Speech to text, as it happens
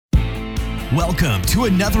Welcome to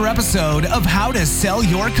another episode of How to Sell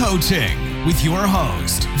Your Coaching with your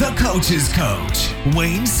host, the Coach's Coach,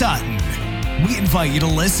 Wayne Sutton. We invite you to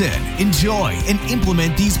listen, enjoy, and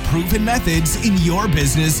implement these proven methods in your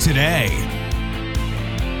business today.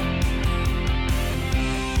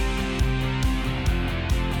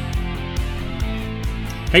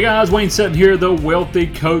 Hey guys, Wayne Sutton here. The Wealthy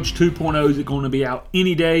Coach 2.0 is going to be out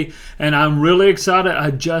any day, and I'm really excited.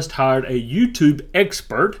 I just hired a YouTube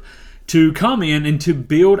expert to come in and to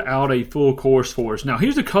build out a full course for us. Now,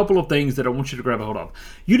 here's a couple of things that I want you to grab a hold of.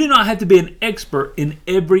 You do not have to be an expert in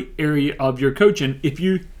every area of your coaching if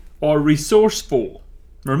you are resourceful.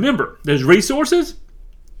 Remember, there's resources,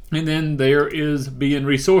 and then there is being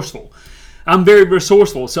resourceful. I'm very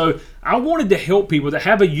resourceful, so I wanted to help people that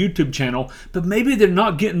have a YouTube channel, but maybe they're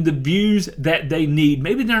not getting the views that they need.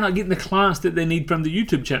 Maybe they're not getting the clients that they need from the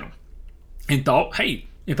YouTube channel. And thought, hey,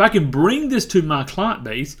 if I can bring this to my client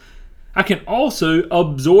base, I can also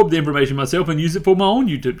absorb the information myself and use it for my own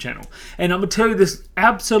YouTube channel. And I'm going to tell you this,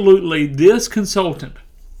 this consultant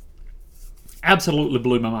absolutely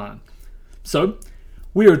blew my mind. So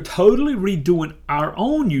we are totally redoing our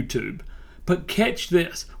own YouTube. But catch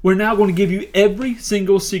this, we're now going to give you every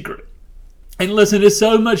single secret. And listen, it's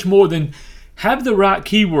so much more than have the right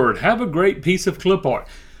keyword, have a great piece of clip art.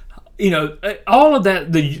 You know, all of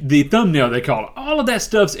that, the thumbnail they call it, all of that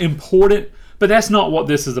stuff's important, but that's not what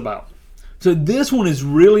this is about. So this one is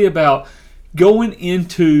really about going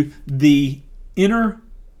into the inner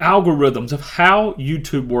algorithms of how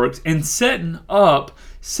YouTube works and setting up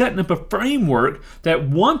a framework that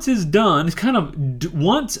once is done,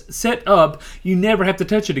 once set up, you never have to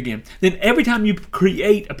touch it again. Then every time you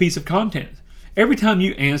create a piece of content, every time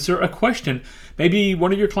you answer a question, maybe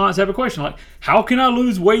one of your clients have a question like, how can I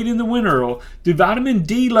lose weight in the winter? Or do vitamin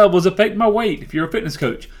D levels affect my weight if you're a fitness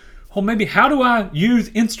coach? Or maybe how do I use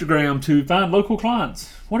Instagram to find local clients?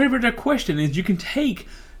 Whatever the question is, you can take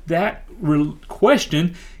that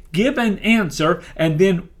question, give an answer, and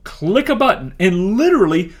then click a button. And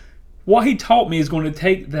literally, what he taught me is going to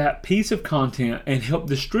take that piece of content and help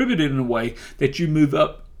distribute it in a way that you move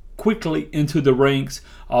up quickly into the ranks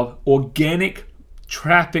of organic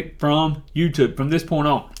traffic from YouTube from this point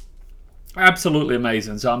on. Absolutely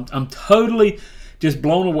amazing. So I'm totally just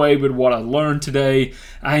blown away with what I learned today.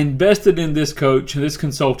 I invested in this coach, this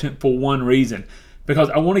consultant, for one reason.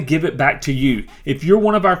 Because I want to give it back to you. If you're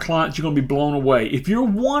one of our clients, you're going to be blown away. If you're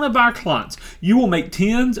one of our clients, you will make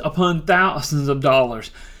tens upon thousands of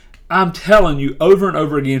dollars. I'm telling you over and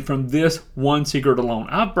over again from this one secret alone.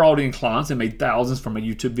 I've brought in clients and made thousands from a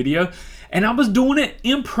YouTube video, and I was doing it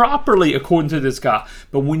improperly according to this guy.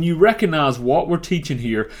 But when you recognize what we're teaching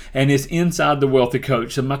here, and it's inside the Wealthy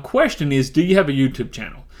Coach, so my question is, do you have a YouTube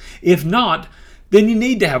channel? If not, then you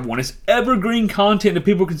need to have one. It's evergreen content that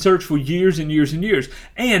people can search for years and years and years.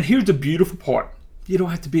 And here's the beautiful part. You don't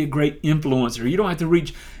have to be a great influencer. You don't have to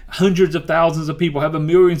reach hundreds of thousands of people, have 1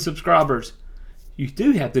 million subscribers. You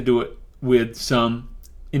do have to do it with some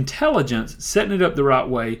intelligence, setting it up the right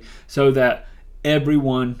way so that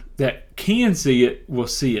everyone that can see it will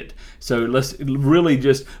see it. So let's really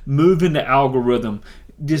just move into algorithm.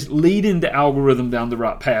 Just leading the algorithm down the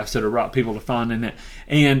right path so the right people are finding it.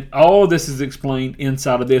 And all of this is explained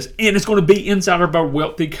inside of this. And it's going to be inside of our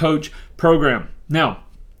Wealthy Coach program. Now,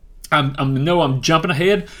 I know I'm jumping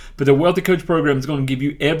ahead, but the Wealthy Coach program is going to give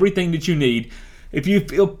you everything that you need. If you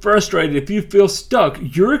feel frustrated, if you feel stuck,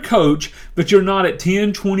 you're a coach, but you're not at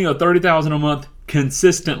 10, 20, or 30,000 a month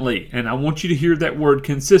consistently. And I want you to hear that word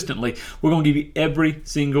consistently. We're going to give you every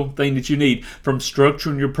single thing that you need, from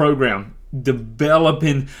structuring your program,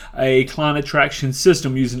 developing a client attraction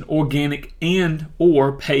system using organic and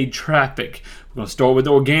or paid traffic. We're going to start with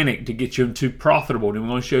organic to get you into profitable. Then we're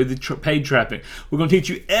going to show you the paid traffic. We're going to teach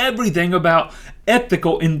you everything about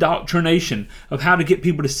ethical indoctrination of how to get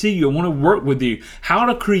people to see you and want to work with you, how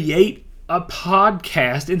to create a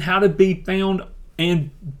podcast and how to be found and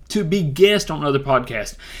to be guest on other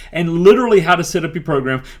podcasts, and literally how to set up your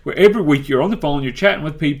program where every week you're on the phone, you're chatting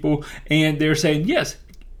with people, and they're saying, yes,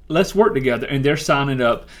 let's work together, and they're signing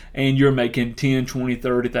up, and you're making 10, 20,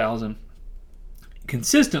 30,000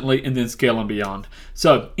 consistently, and then scaling beyond.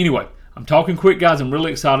 So anyway, I'm talking quick, guys. I'm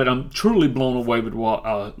really excited. I'm truly blown away with what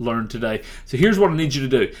I learned today. So here's what I need you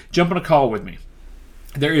to do. Jump on a call with me.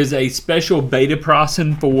 There is a special beta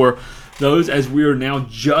pricing for those, as we are now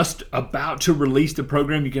just about to release the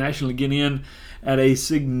program. You can actually get in at a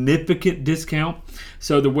significant discount.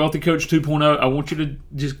 So the Wealthy Coach 2.0, I want you to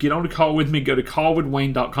just get on a call with me. Go to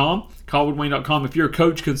callwithwayne.com. Callwithwayne.com. If you're a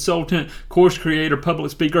coach, consultant, course creator,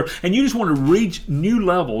 public speaker, and you just want to reach new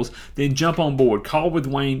levels, then jump on board.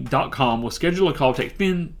 Callwithwayne.com. We'll schedule a call. Take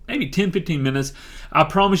maybe 10, 15 minutes. I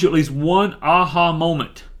promise you at least one aha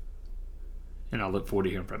moment. And I look forward to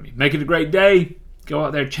hearing from you. Make it a great day. Go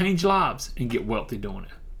out there, change lives, and get wealthy doing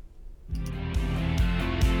it.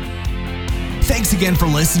 Thanks again for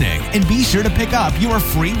listening, and be sure to pick up your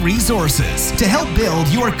free resources to help build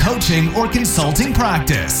your coaching or consulting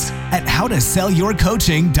practice at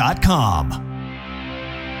howtosellyourcoaching.com.